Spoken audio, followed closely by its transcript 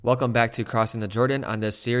Welcome back to Crossing the Jordan on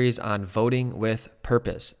this series on voting with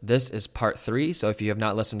purpose. This is part 3, so if you have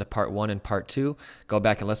not listened to part 1 and part 2, go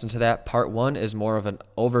back and listen to that. Part 1 is more of an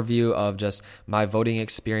overview of just my voting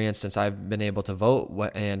experience since I've been able to vote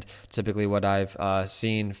and typically what I've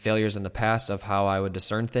seen failures in the past of how I would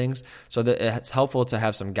discern things. So that it's helpful to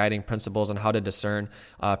have some guiding principles on how to discern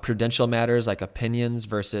prudential matters like opinions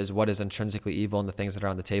versus what is intrinsically evil and the things that are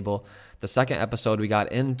on the table. The second episode, we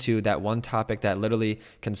got into that one topic that literally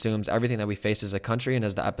consumes everything that we face as a country and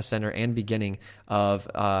is the epicenter and beginning of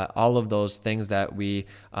all of those things that we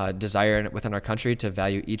desire within our country to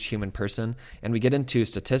value each human person. And we get into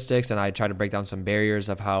statistics, and I try to break down some barriers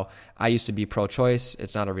of how I used to be pro-choice.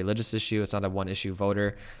 It's not a religious issue. It's not a one-issue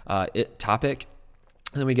voter topic.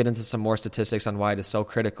 And then we get into some more statistics on why it is so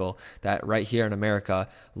critical that right here in America,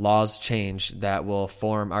 laws change that will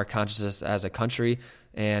form our consciousness as a country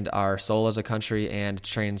and our soul as a country and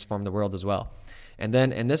transform the world as well. And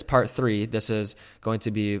then in this part 3, this is going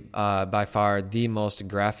to be by far the most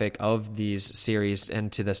graphic of these series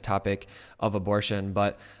into this topic of abortion.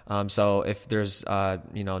 But so if there's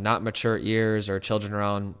not mature ears or children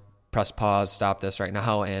around, press pause, stop this right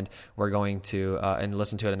now, and we're going to and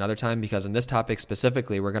listen to it another time, because in this topic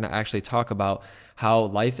specifically, we're going to actually talk about how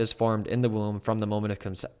life is formed in the womb from the moment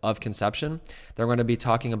of conception. They're going to be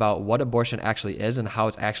talking about what abortion actually is and how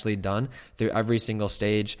it's actually done through every single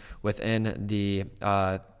stage within the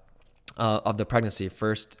of the pregnancy,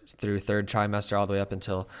 first through third trimester all the way up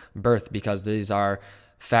until birth, because these are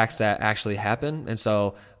facts that actually happen. And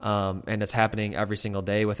so, and it's happening every single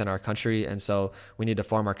day within our country. And so we need to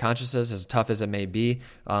form our consciousness, as tough as it may be.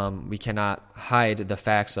 We cannot hide the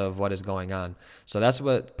facts of what is going on. So that's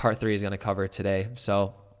what part 3 is going to cover today.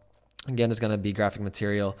 So again, it's going to be graphic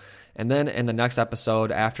material. And then in the next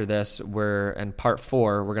episode after this, we're in part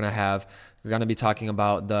 4, we're going to be talking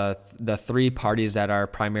about the 3 parties that are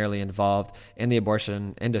primarily involved in the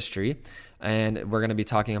abortion industry. And we're going to be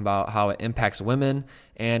talking about how it impacts women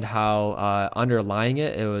and how underlying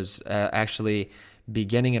it was actually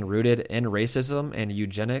beginning and rooted in racism and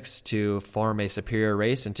eugenics to form a superior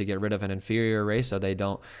race and to get rid of an inferior race so they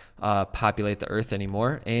don't populate the earth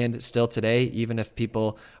anymore. And still today, even if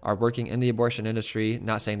people are working in the abortion industry,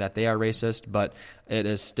 not saying that they are racist, but it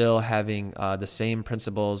is still having the same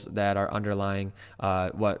principles that are underlying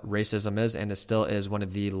what racism is, and it still is one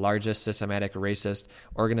of the largest systematic racist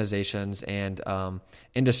organizations and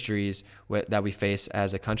industries that we face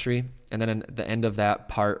as a country. And then at the end of that,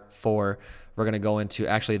 part 4, we're going to go into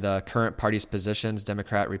actually the current party's positions,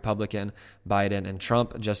 Democrat, Republican, Biden, and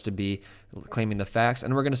Trump, just to be claiming the facts.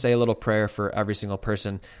 And we're going to say a little prayer for every single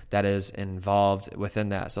person that is involved within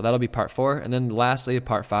that. So that'll be part 4. And then lastly,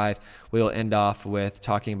 part 5, we'll end off with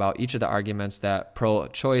talking about each of the arguments that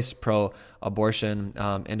pro-choice, pro-abortion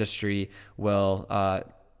industry will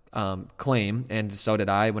claim. And so did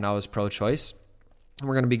I when I was pro-choice.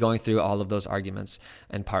 We're going to be going through all of those arguments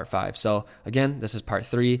in part 5. So again, this is part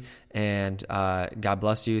 3, and God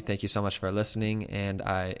bless you. Thank you so much for listening, and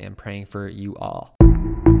I am praying for you all.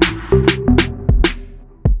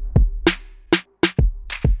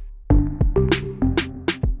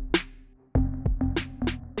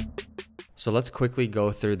 So let's quickly go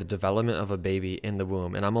through the development of a baby in the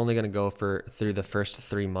womb. And I'm only going to go through the first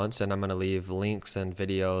 3 months, and I'm going to leave links and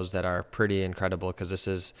videos that are pretty incredible, because this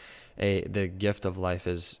is the gift of life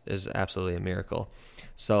is absolutely a miracle.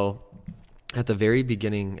 So at the very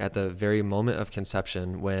beginning, at the very moment of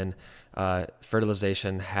conception, when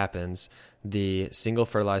fertilization happens, the single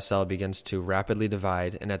fertilized cell begins to rapidly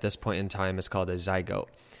divide. And at this point in time, it's called a zygote.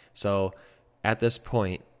 So at this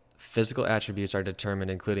point, physical attributes are determined,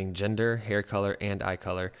 including gender, hair color, and eye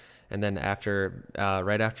color. And then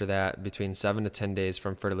right after that, between 7 to 10 days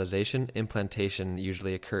from fertilization, implantation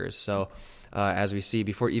usually occurs. So as we see,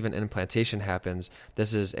 before even implantation happens,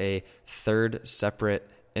 this is a third separate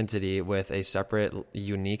entity with a separate,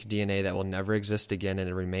 unique DNA that will never exist again, and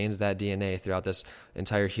it remains that DNA throughout this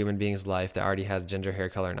entire human being's life that already has gender, hair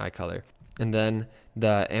color, and eye color. And then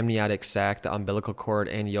the amniotic sac, the umbilical cord,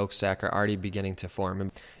 and yolk sac are already beginning to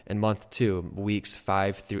form. In month 2, weeks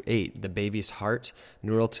 5 through 8, the baby's heart,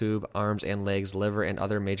 neural tube, arms and legs, liver, and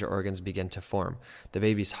other major organs begin to form. The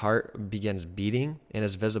baby's heart begins beating and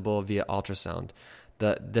is visible via ultrasound.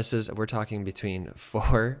 We're talking between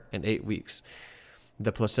 4 and 8 weeks.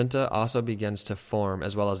 The placenta also begins to form,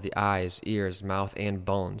 as well as the eyes, ears, mouth, and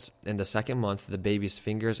bones. In the second month, the baby's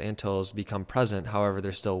fingers and toes become present, however,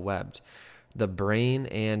 they're still webbed. The brain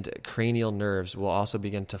and cranial nerves will also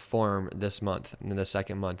begin to form this month, in the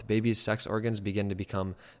second month. Baby's sex organs begin to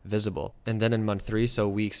become visible. And then in month 3, so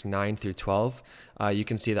weeks 9 through 12, you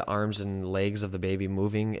can see the arms and legs of the baby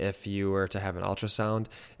moving if you were to have an ultrasound.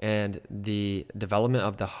 And the development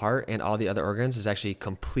of the heart and all the other organs is actually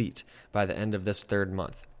complete by the end of this 3rd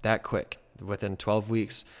month. That quick. Within 12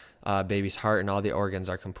 weeks, baby's heart and all the organs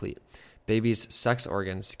are complete. Baby's sex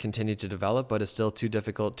organs continue to develop, but it's still too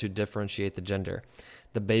difficult to differentiate the gender.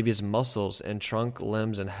 The baby's muscles and trunk,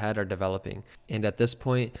 limbs, and head are developing. And at this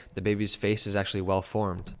point, the baby's face is actually well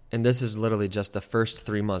formed. And this is literally just the first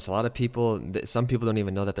 3 months. Some people don't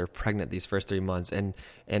even know that they're pregnant these first 3 months, and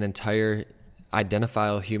an entire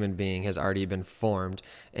identifiable human being has already been formed.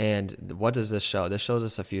 And what does this show? This shows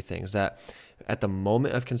us a few things: that at the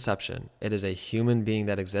moment of conception, it is a human being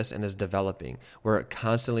that exists and is developing. We're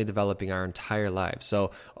constantly developing our entire lives.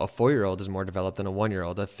 So a 4-year-old is more developed than a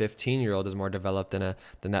 1-year-old. A 15-year-old is more developed than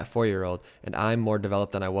that 4-year-old. And I'm more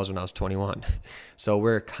developed than I was when I was 21. So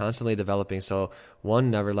we're constantly developing. So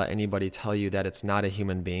one, never let anybody tell you that it's not a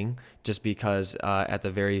human being just because at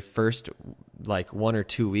the very first 1 or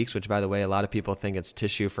 2 weeks, which by the way, a lot of people think it's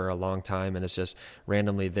tissue for a long time and it's just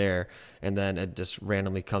randomly there, and then it just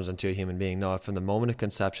randomly comes into a human being. No, from the moment of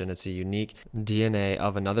conception, it's a unique DNA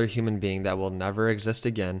of another human being that will never exist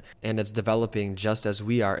again, and it's developing just as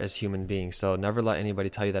we are as human beings. So never let anybody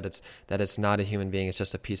tell you that it's not a human being, it's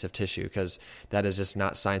just a piece of tissue, because that is just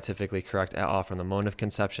not scientifically correct at all. From the moment of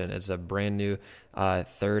conception, it's a brand new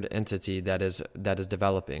third entity that is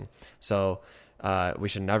developing. So we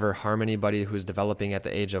should never harm anybody who's developing at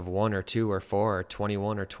the age of 1 or 2 or 4 or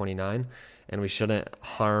 21 or 29. And we shouldn't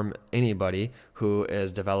harm anybody who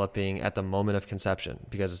is developing at the moment of conception,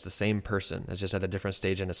 because it's the same person. It's just at a different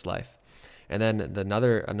stage in its life. And then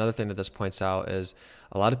another thing that this points out is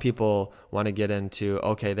a lot of people want to get into,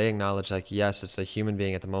 okay, they acknowledge yes, it's a human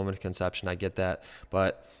being at the moment of conception. I get that.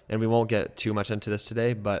 And we won't get too much into this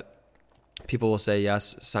today, but people will say,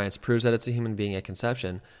 yes, science proves that it's a human being at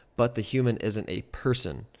conception, but the human isn't a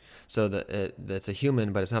person. So it's a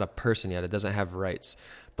human, but it's not a person yet. It doesn't have rights.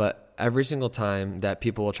 But every single time that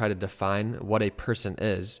people will try to define what a person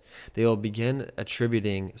is, they will begin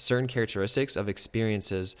attributing certain characteristics of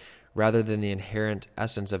experiences rather than the inherent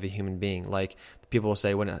essence of a human being. Like people will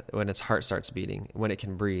say when its heart starts beating, when it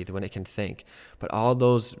can breathe, when it can think. But all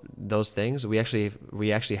those things, we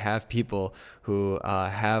actually have people who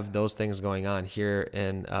have those things going on here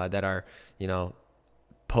and that are,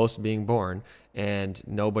 post being born, and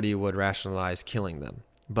nobody would rationalize killing them.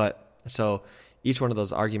 But so each one of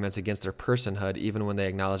those arguments against their personhood, even when they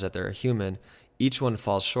acknowledge that they're a human, each one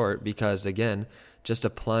falls short, because again, just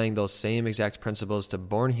applying those same exact principles to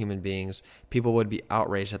born human beings, people would be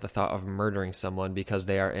outraged at the thought of murdering someone because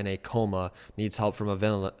they are in a coma, needs help from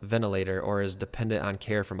a ventilator, or is dependent on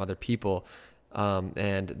care from other people,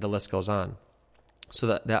 and the list goes on. So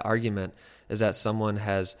that argument is that someone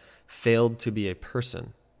has failed to be a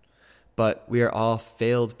person. But we are all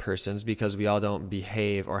failed persons because we all don't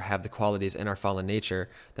behave or have the qualities in our fallen nature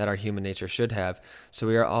that our human nature should have. So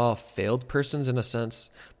we are all failed persons in a sense,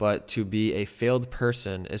 but to be a failed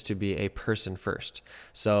person is to be a person first.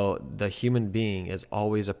 So the human being is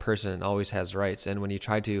always a person and always has rights. And when you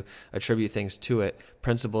try to attribute things to it,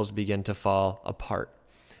 principles begin to fall apart.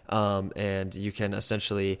 And you can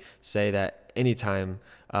essentially say that anytime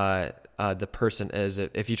the person is,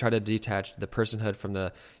 if you try to detach the personhood from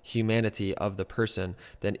the humanity of the person,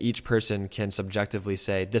 then each person can subjectively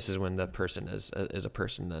say, this is when the person is a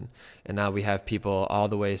person then. And now we have people all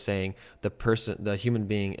the way saying the human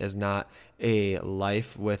being is not a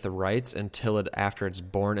life with rights until after it's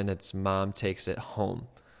born and its mom takes it home.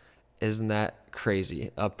 Isn't that crazy?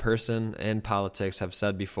 A person in politics have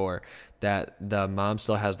said before that the mom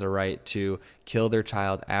still has the right to kill their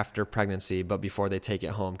child after pregnancy, but before they take it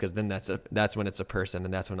home, because then that's when it's a person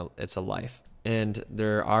and that's when it's a life. And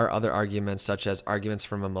there are other arguments, such as arguments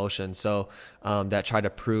from emotion, so that try to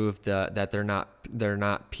prove that they're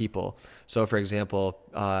not people. So, for example,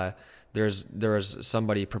 there was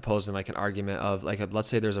somebody proposing an argument of let's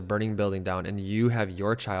say there's a burning building down and you have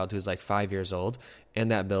your child who's 5 years old in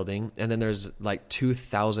that building, and then there's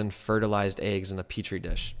 2,000 fertilized eggs in a petri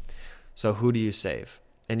dish. So who do you save?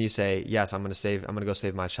 And you say, yes, I'm going to go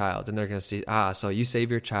save my child. And they're going to see, so you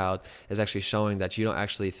save your child is actually showing that you don't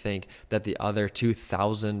actually think that the other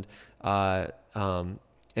 2,000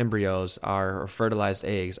 embryos or fertilized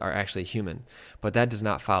eggs are actually human. But that does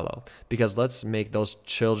not follow, because let's make those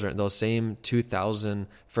children, those same 2,000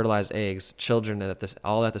 fertilized eggs, children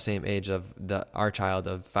all at the same age of our child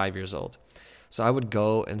of 5 years old. So I would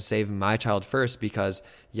go and save my child first because,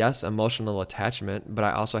 yes, emotional attachment, but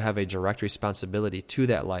I also have a direct responsibility to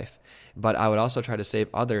that life. But I would also try to save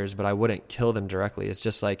others, but I wouldn't kill them directly. It's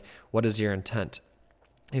just like, what is your intent?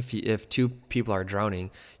 If two people are drowning,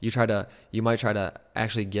 you might try to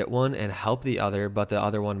actually get one and help the other, but the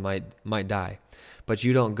other one might die. But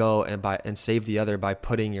you don't go and save the other by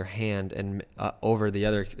putting your hand over the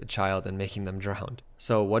other child and making them drown.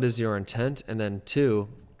 So what is your intent? And then two,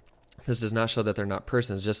 this does not show that they're not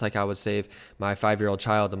persons. Just like I would save my 5-year-old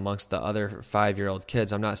child amongst the other 5-year-old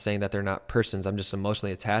kids, I'm not saying that they're not persons. I'm just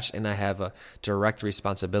emotionally attached, and I have a direct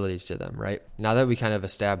responsibility to them, right? Now that we kind of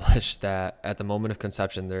established that at the moment of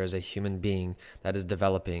conception, there is a human being that is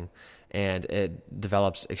developing, and it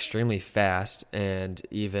develops extremely fast and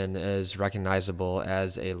even is recognizable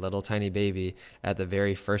as a little tiny baby at the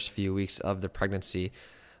very first few weeks of the pregnancy,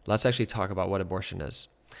 let's actually talk about what abortion is.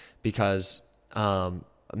 Because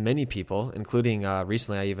many people, including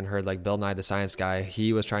recently, I even heard like Bill Nye the Science Guy,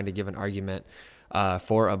 he was trying to give an argument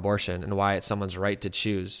for abortion and why it's someone's right to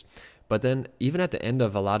choose. But then even at the end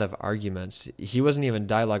of a lot of arguments, he wasn't even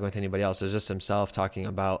dialoguing with anybody else. It was just himself talking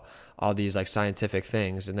about all these like scientific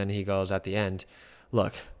things. And then he goes at the end,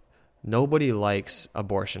 look, nobody likes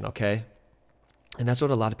abortion, okay? And that's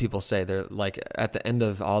what a lot of people say. They're like, at the end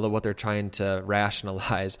of all of what they're trying to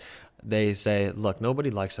rationalize, they say, look,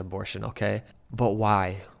 nobody likes abortion, okay? But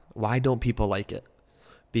why? Why don't people like it?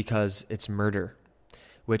 Because it's murder,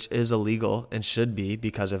 which is illegal and should be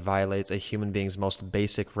because it violates a human being's most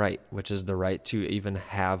basic right, which is the right to even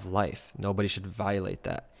have life. Nobody should violate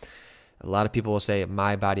that. A lot of people will say,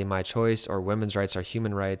 my body, my choice, or women's rights are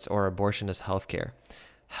human rights, or abortion is healthcare.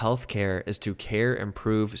 Healthcare is to care,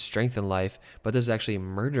 improve, strengthen life, but this is actually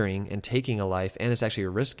murdering and taking a life, and it's actually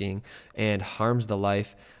risking and harms the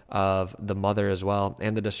life of the mother as well,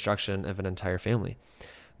 and the destruction of an entire family.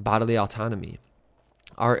 Bodily autonomy.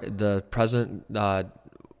 The present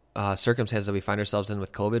circumstance that we find ourselves in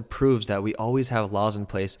with COVID proves that we always have laws in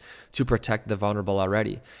place to protect the vulnerable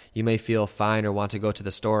already. You may feel fine or want to go to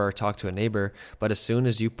the store or talk to a neighbor, but as soon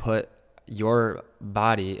as you put your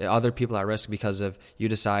body, other people at risk because of you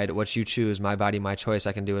decide what you choose, my body, my choice,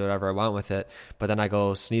 I can do whatever I want with it, but then I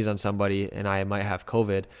go sneeze on somebody and I might have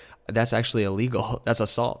COVID, that's actually illegal. That's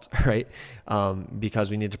assault, right? Because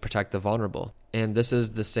we need to protect the vulnerable. And this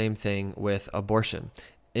is the same thing with abortion.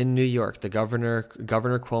 In New York, the Governor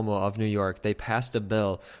Cuomo of New York, they passed a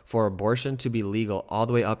bill for abortion to be legal all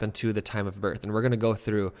the way up into the time of birth. And we're going to go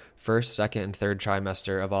through first, second, and third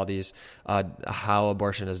trimester of all these, how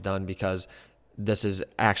abortion is done, because this is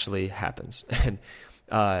actually happens.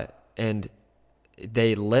 And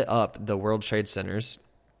they lit up the World Trade Centers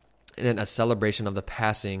in a celebration of the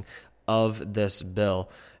passing of this bill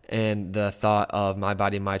and the thought of my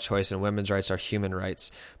body, my choice, and women's rights are human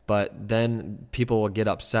rights. But then people will get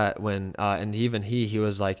upset when, and even he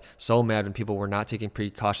was like so mad when people were not taking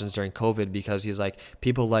precautions during COVID, because he's like,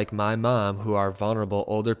 people like my mom who are vulnerable,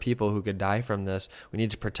 older people who could die from this, we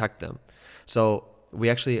need to protect them. So we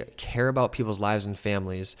actually care about people's lives and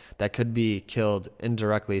families that could be killed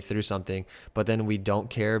indirectly through something, but then we don't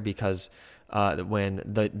care because when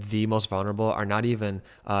the most vulnerable are not even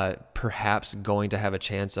perhaps going to have a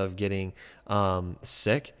chance of getting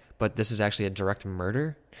sick, but this is actually a direct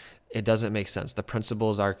murder. It doesn't make sense. The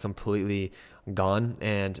principles are completely gone,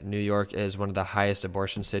 and New York is one of the highest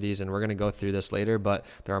abortion cities, and we're going to go through this later, but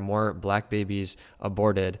there are more black babies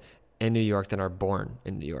aborted in New York than are born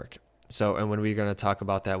in New York. So, and when we're going to talk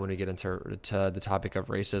about that when we get into the topic of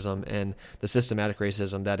racism and the systematic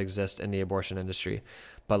racism that exists in the abortion industry.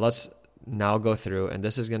 But let's now go through, and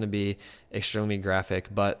this is going to be extremely graphic,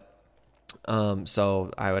 but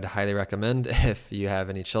so I would highly recommend, if you have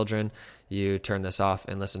any children, you turn this off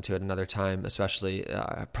and listen to it another time, especially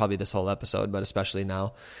probably this whole episode, but especially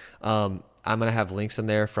now. I'm going to have links in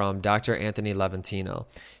there from Dr. Anthony Levantino.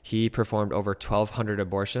 He performed over 1,200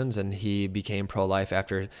 abortions, and he became pro-life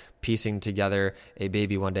after piecing together a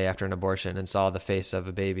baby one day after an abortion and saw the face of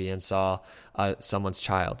a baby and saw someone's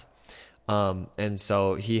child. And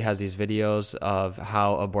so he has these videos of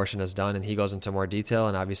how abortion is done, and he goes into more detail.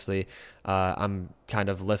 And obviously, I'm kind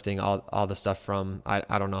of lifting all the stuff from,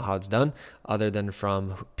 I don't know how it's done other than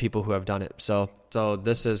from people who have done it. So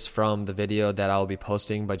this is from the video that I'll be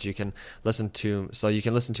posting, but you can listen to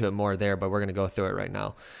it more there, but we're going to go through it right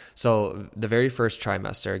now. So the very first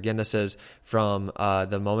trimester, again, this is from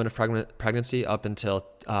the moment of pregnancy up until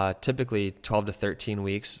typically 12 to 13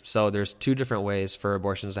 weeks. So there's two different ways for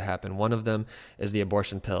abortions to happen. One of them is the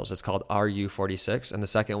abortion pills. It's called RU46. And the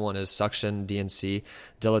second one is suction, DNC,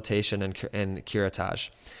 dilatation, and curettage.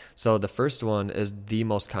 So the first one is the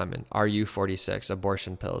most common, RU46,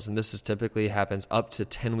 abortion pills. And this is typically happens up to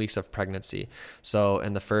 10 weeks of pregnancy. So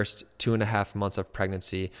in the first 2.5 months of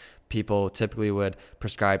pregnancy, people typically would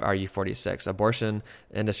prescribe RU46. Abortion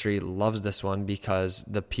industry loves this one because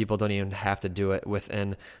the people don't even have to do it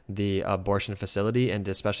within the abortion facility. And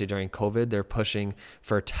especially during COVID, they're pushing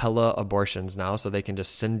for tele-abortions now, so they can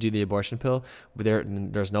just send you the abortion pill.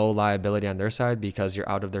 There's no liability on their side because you're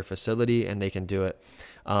out of their facility and they can do it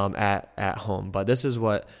at home. But this is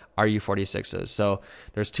what RU46 is. So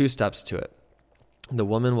there's 2 steps to it. The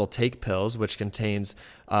woman will take pills which contains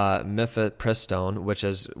mifepristone, which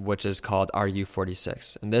is called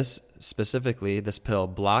RU46. And this pill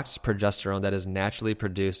blocks progesterone that is naturally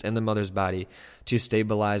produced in the mother's body to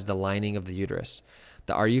stabilize the lining of the uterus.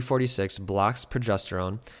 The RU46 blocks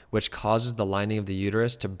progesterone, which causes the lining of the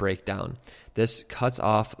uterus to break down. This cuts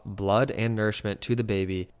off blood and nourishment to the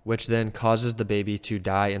baby, which then causes the baby to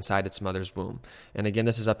die inside its mother's womb. And again,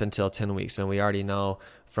 this is up until 10 weeks. And we already know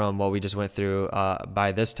from what we just went through,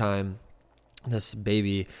 by this time, this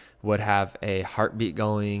baby would have a heartbeat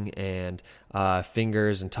going and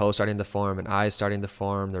fingers and toes starting to form and eyes starting to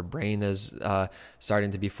form. Their brain is starting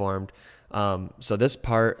to be formed. So this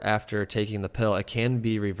part, after taking the pill, it can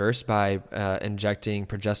be reversed by injecting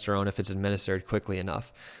progesterone if it's administered quickly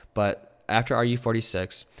enough. But after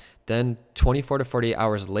RU46, then 24 to 48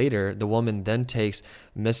 hours later, the woman then takes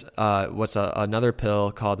another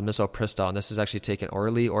pill called misoprostol, and this is actually taken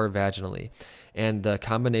orally or vaginally. And the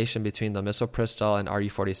combination between the misoprostol and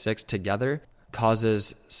RU46 together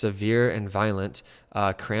causes severe and violent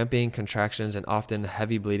cramping, contractions, and often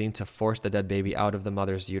heavy bleeding to force the dead baby out of the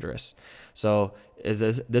mother's uterus. So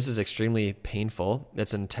this is extremely painful.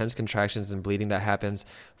 It's intense contractions and bleeding that happens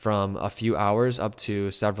from a few hours up to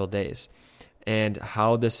several days. And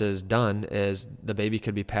how this is done is the baby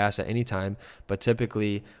could be passed at any time, but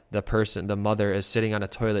typically the mother is sitting on a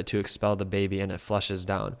toilet to expel the baby and it flushes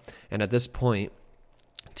down. And at this point,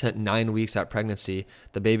 9 weeks at pregnancy,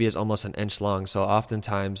 the baby is almost an inch long. So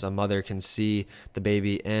oftentimes a mother can see the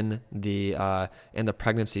baby in the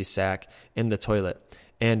pregnancy sac in the toilet.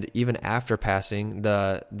 And even after passing,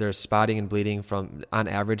 there's spotting and bleeding from, on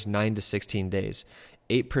average, 9 to 16 days.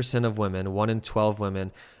 8% of women, 1 in 12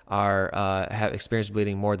 women, have experienced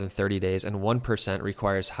bleeding more than 30 days, and 1%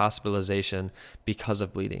 requires hospitalization because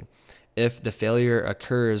of bleeding. If the failure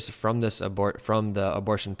occurs from the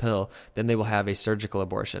abortion pill, then they will have a surgical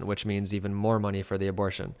abortion, which means even more money for the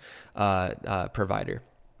abortion provider.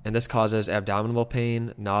 And this causes abdominal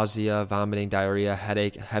pain, nausea, vomiting, diarrhea,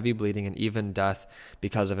 headache, heavy bleeding, and even death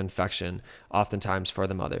because of infection, oftentimes for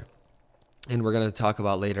the mother. And we're going to talk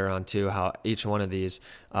about later on too how each one of these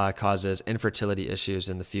causes infertility issues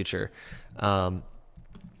in the future.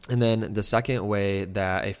 And then the second way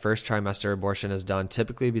that a first trimester abortion is done,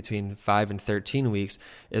 typically between 5 and 13 weeks,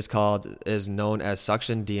 is known as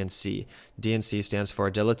suction D&C. D&C stands for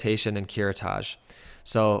dilatation and curettage.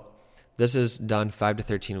 So this is done 5 to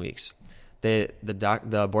 13 weeks. The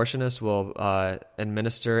abortionist will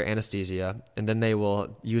administer anesthesia, and then they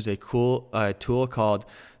will use a tool called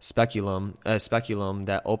speculum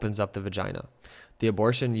that opens up the vagina. The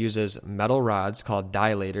abortion uses metal rods called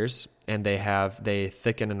dilators, and they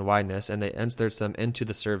thicken in wideness, and they insert them into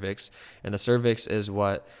the cervix. And the cervix is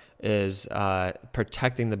what is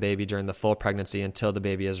protecting the baby during the full pregnancy until the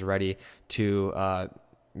baby is ready to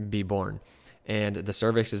be born. And the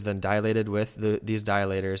cervix is then dilated with these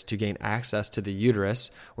dilators to gain access to the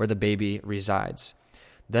uterus where the baby resides.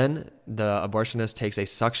 Then the abortionist takes a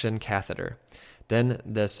suction catheter. Then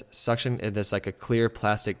this like a clear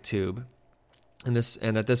plastic tube.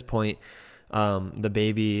 And at this point,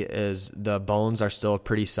 the bones are still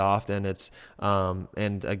pretty soft, and it's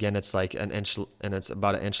again it's like an inch, and it's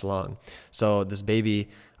about an inch long. So this baby,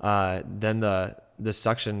 then the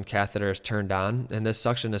suction catheter is turned on, and this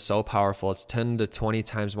suction is so powerful, it's 10 to 20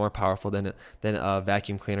 times more powerful than a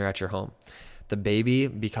vacuum cleaner at your home. The baby,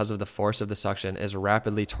 because of the force of the suction, is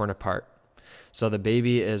rapidly torn apart. So the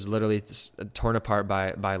baby is literally torn apart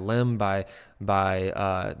by limb, by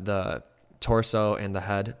the torso and the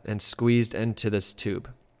head, and squeezed into this tube.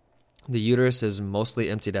 The uterus is mostly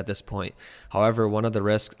emptied at this point. However, one of the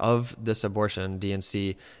risks of this abortion,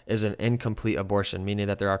 D&C, is an incomplete abortion, meaning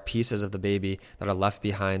that there are pieces of the baby that are left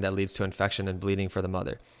behind that leads to infection and bleeding for the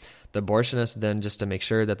mother. The abortionist then, just to make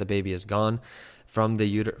sure that the baby is gone from the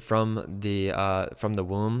womb,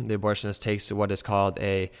 the abortionist takes what is called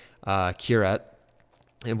a curette,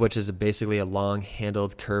 which is basically a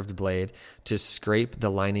long-handled curved blade to scrape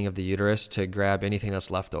the lining of the uterus to grab anything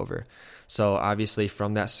that's left over. So obviously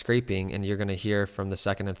from that scraping, and you're going to hear from the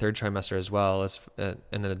second and third trimester as well, as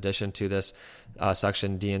in addition to this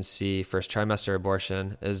suction D&C first trimester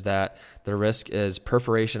abortion, is that the risk is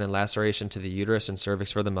perforation and laceration to the uterus and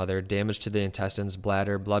cervix for the mother, damage to the intestines,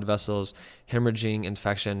 bladder, blood vessels, hemorrhaging,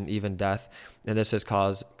 infection, even death. And this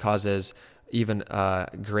causes even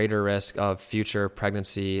greater risk of future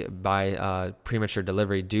pregnancy by premature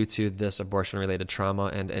delivery due to this abortion-related trauma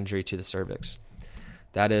and injury to the cervix.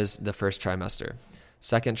 That is the first trimester.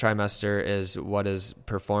 Second trimester is what is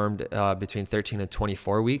performed between 13 and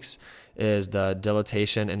 24 weeks, is the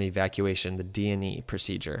dilatation and evacuation, the D&E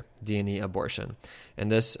procedure, D&E abortion.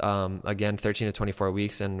 And this, again, 13 to 24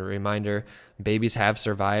 weeks. And a reminder, babies have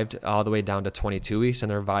survived all the way down to 22 weeks,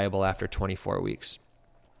 and they're viable after 24 weeks.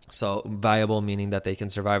 So viable meaning that they can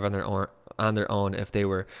survive on their own if they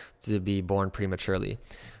were to be born prematurely.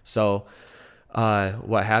 So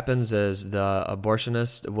what happens is the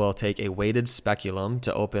abortionist will take a weighted speculum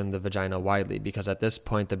to open the vagina widely, because at this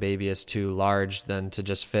point the baby is too large then to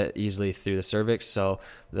just fit easily through the cervix. So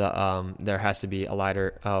there has to be a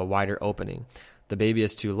wider opening. The baby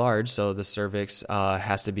is too large, so the cervix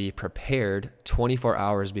has to be prepared 24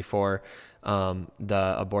 hours before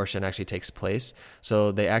the abortion actually takes place.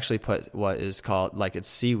 So they actually put what is called, like, it's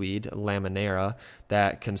seaweed, laminara,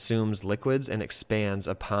 that consumes liquids and expands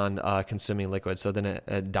upon consuming liquids. So then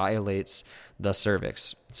it dilates the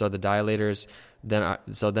cervix. So the dilators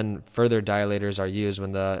then further dilators are used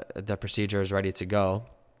when the procedure is ready to go.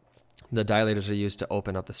 The dilators are used to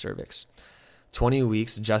open up the cervix. 20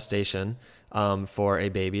 weeks gestation for a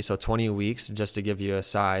baby. So 20 weeks, just to give you a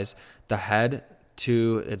size, the head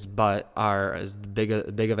to its butt are as big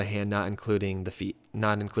of a hand, not including the feet,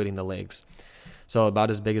 not including the legs. So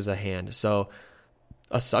about as big as a hand. So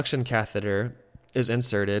a suction catheter is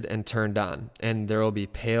inserted and turned on, and there will be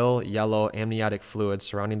pale yellow amniotic fluid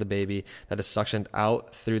surrounding the baby that is suctioned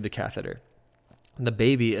out through the catheter. The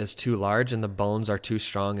baby is too large and the bones are too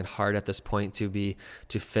strong and hard at this point to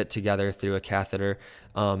fit together through a catheter,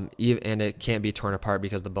 and it can't be torn apart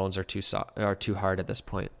because the bones are too hard at this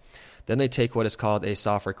point. Then they take what is called a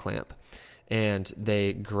Soffer clamp, and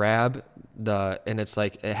they grab and it's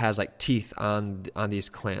like it has like teeth on these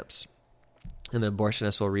clamps, and the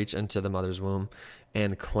abortionist will reach into the mother's womb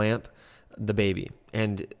and clamp the baby.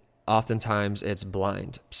 And oftentimes it's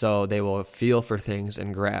blind, so they will feel for things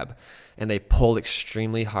and grab, and they pull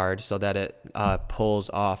extremely hard so that it pulls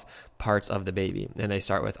off parts of the baby. And they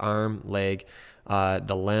start with arm, leg,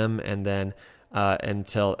 the limb, and then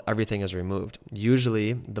until everything is removed.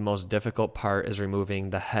 Usually the most difficult part is removing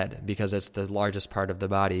the head, because it's the largest part of the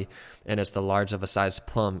body and it's the large of a sized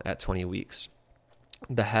plum at 20 weeks.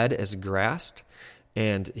 The head is grasped,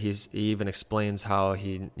 and he even explains how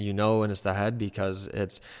when it's the head, because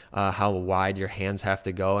it's how wide your hands have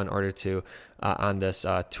to go in order to on this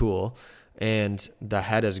tool, and the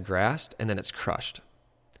head is grasped and then it's crushed.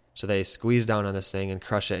 So they squeeze down on this thing and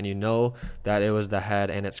crush it, and you know that it was the head,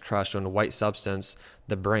 and it's crushed when white substance,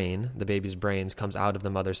 the brain, the baby's brains, comes out of the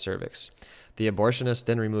mother's cervix. The abortionist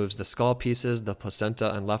then removes the skull pieces, the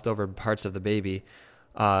placenta, and leftover parts of the baby,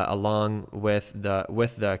 along with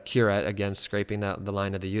the curette, again scraping the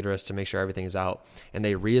line of the uterus to make sure everything is out. And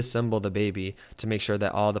they reassemble the baby to make sure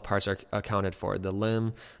that all the parts are accounted for: the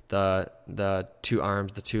limb, the two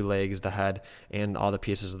arms, the two legs, the head, and all the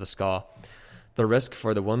pieces of the skull. The risk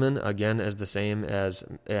for the woman, again, is the same, as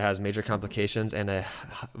it has major complications and a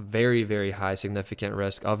very, very high significant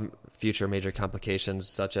risk of future major complications,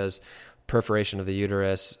 such as perforation of the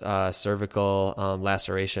uterus, cervical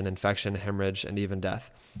laceration, infection, hemorrhage, and even death.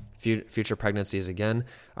 Future pregnancies, again,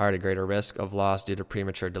 are at a greater risk of loss due to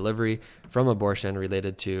premature delivery from abortion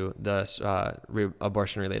related to the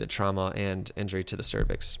abortion-related trauma and injury to the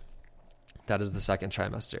cervix. That is the second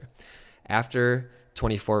trimester. After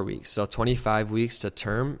 24 weeks. So 25 weeks to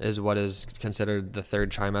term is what is considered the third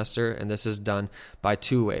trimester, and this is done by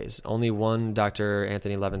two ways. Only one Dr.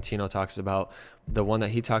 Anthony Levantino talks about. The one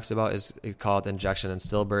that he talks about is called injection and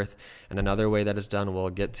stillbirth, and another way that it's done we'll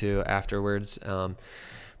get to afterwards.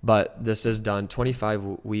 But this is done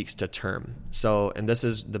 25 weeks to term. So, and this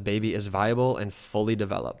is, the baby is viable and fully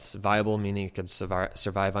developed. Viable meaning it can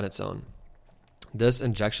survive on its own. This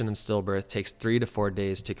injection and stillbirth takes 3 to 4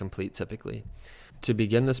 days to complete typically. To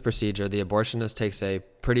begin this procedure, the abortionist takes a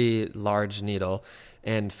pretty large needle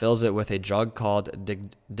and fills it with a drug called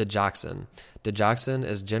digoxin. Digoxin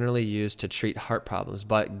is generally used to treat heart problems,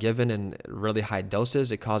 but given in really high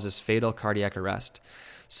doses, it causes fatal cardiac arrest.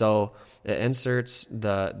 So it inserts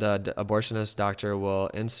the abortionist doctor will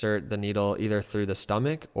insert the needle either through the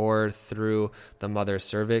stomach or through the mother's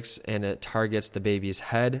cervix, and it targets the baby's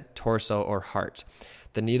head, torso, or heart.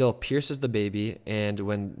 The needle pierces the baby, and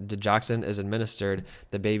when digoxin is administered,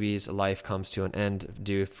 the baby's life comes to an end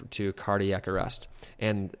due to cardiac arrest.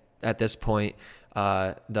 And at this point,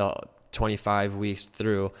 the 25 weeks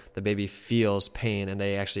through, the baby feels pain, and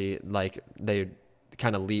they actually they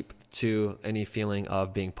kind of leap to any feeling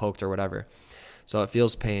of being poked or whatever. So it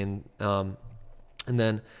feels pain. And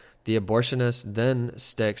then the abortionist then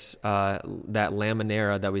sticks that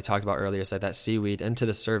laminera that we talked about earlier, so that seaweed, into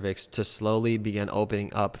the cervix to slowly begin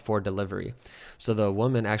opening up for delivery. So the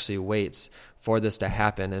woman actually waits for this to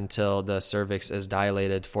happen until the cervix is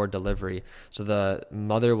dilated for delivery. So the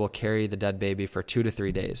mother will carry the dead baby for 2 to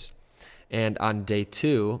 3 days. And on day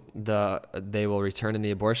 2, they will return, and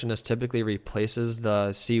the abortionist typically replaces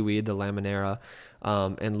the seaweed, the laminera,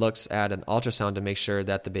 and looks at an ultrasound to make sure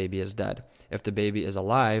that the baby is dead. If the baby is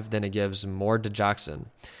alive, then it gives more digoxin.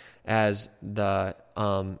 And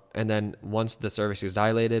then once the cervix is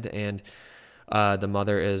dilated and the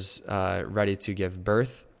mother is ready to give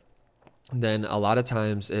birth, then a lot of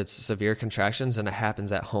times it's severe contractions, and it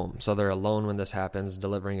happens at home. So they're alone when this happens,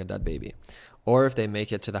 delivering a dead baby. Or if they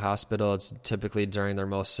make it to the hospital, it's typically during their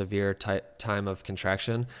most severe time of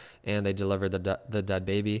contraction, and they deliver the dead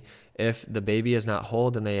baby. If the baby is not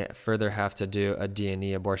whole, then they further have to do a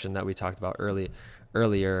D&E abortion that we talked about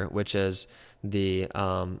earlier, which is the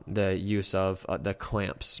use of the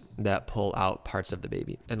clamps that pull out parts of the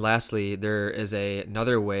baby. And lastly, there is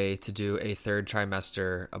another way to do a 3rd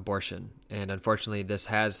trimester abortion. And unfortunately, this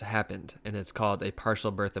has happened, and it's called a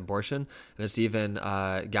partial birth abortion. And it's even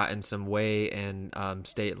gotten some way in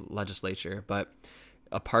state legislature. But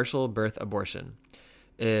a partial birth abortion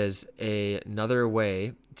is another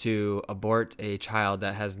way to abort a child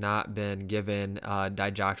that has not been given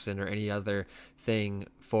digoxin or any other thing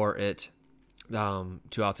for it to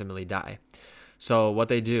ultimately die. So what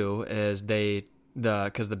they do is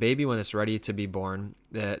because the baby, when it's ready to be born,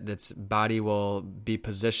 its body will be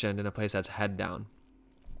positioned in a place that's head down.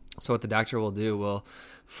 So what the doctor will do will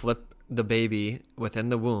flip the baby within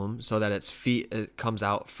the womb so that its feet comes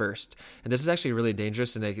out first. And this is actually really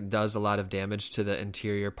dangerous, and it does a lot of damage to the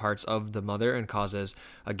interior parts of the mother and causes,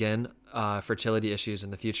 again, fertility issues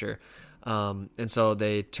in the future. And so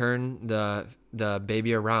they turn the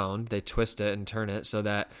baby around, they twist it and turn it so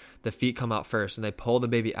that the feet come out first, and they pull the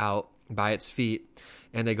baby out by its feet,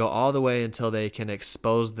 and they go all the way until they can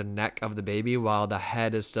expose the neck of the baby while the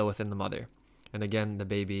head is still within the mother. And again, the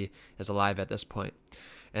baby is alive at this point.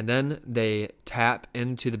 And then they tap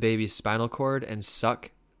into the baby's spinal cord and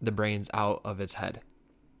suck the brains out of its head.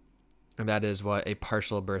 And that is what a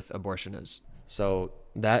partial birth abortion is. So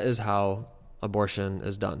that is how abortion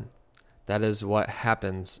is done. That is what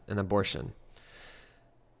happens in abortion.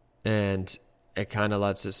 And it kind of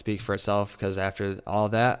lets it speak for itself, because after all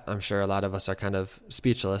that, I'm sure a lot of us are kind of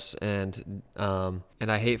speechless. And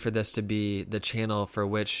I hate for this to be the channel for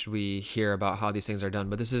which we hear about how these things are done,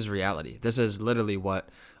 but this is reality. This is literally what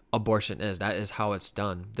abortion is. That is how it's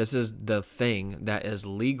done. This is the thing that is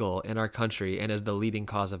legal in our country and is the leading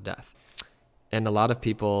cause of death. And a lot of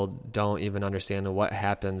people don't even understand what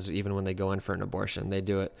happens even when they go in for an abortion. They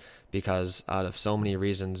do it because out of so many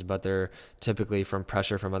reasons, but they're typically from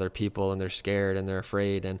pressure from other people, and they're scared and they're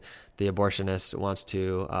afraid, and the abortionist wants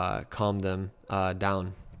to calm them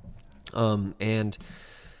down.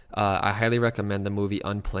 I highly recommend the movie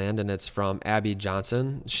Unplanned, and it's from Abby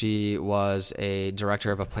Johnson. She was a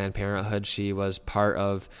director of a Planned Parenthood. She was part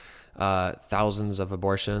of thousands of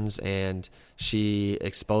abortions, and she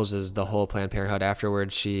exposes the whole Planned Parenthood.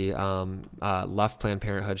 Afterwards, she left Planned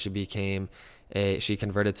Parenthood. She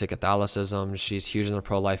converted to Catholicism. She's huge in the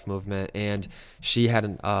pro-life movement, and she had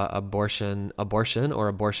an abortions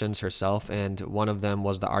herself, and one of them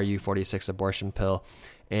was the RU46 abortion pill.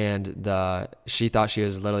 And she thought she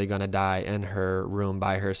was literally going to die in her room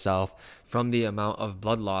by herself from the amount of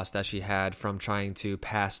blood loss that she had from trying to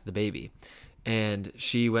pass the baby. And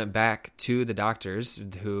she went back to the doctors,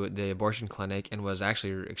 the abortion clinic, and was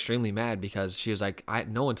actually extremely mad because she was like,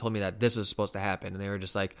 no one told me that this was supposed to happen. And they were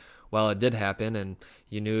just like, well, it did happen, and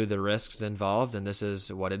you knew the risks involved, and this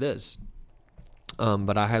is what it is.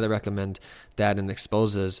 But I highly recommend that, and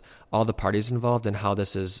exposes all the parties involved and how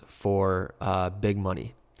this is for big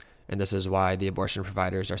money. And this is why the abortion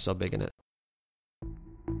providers are so big in it.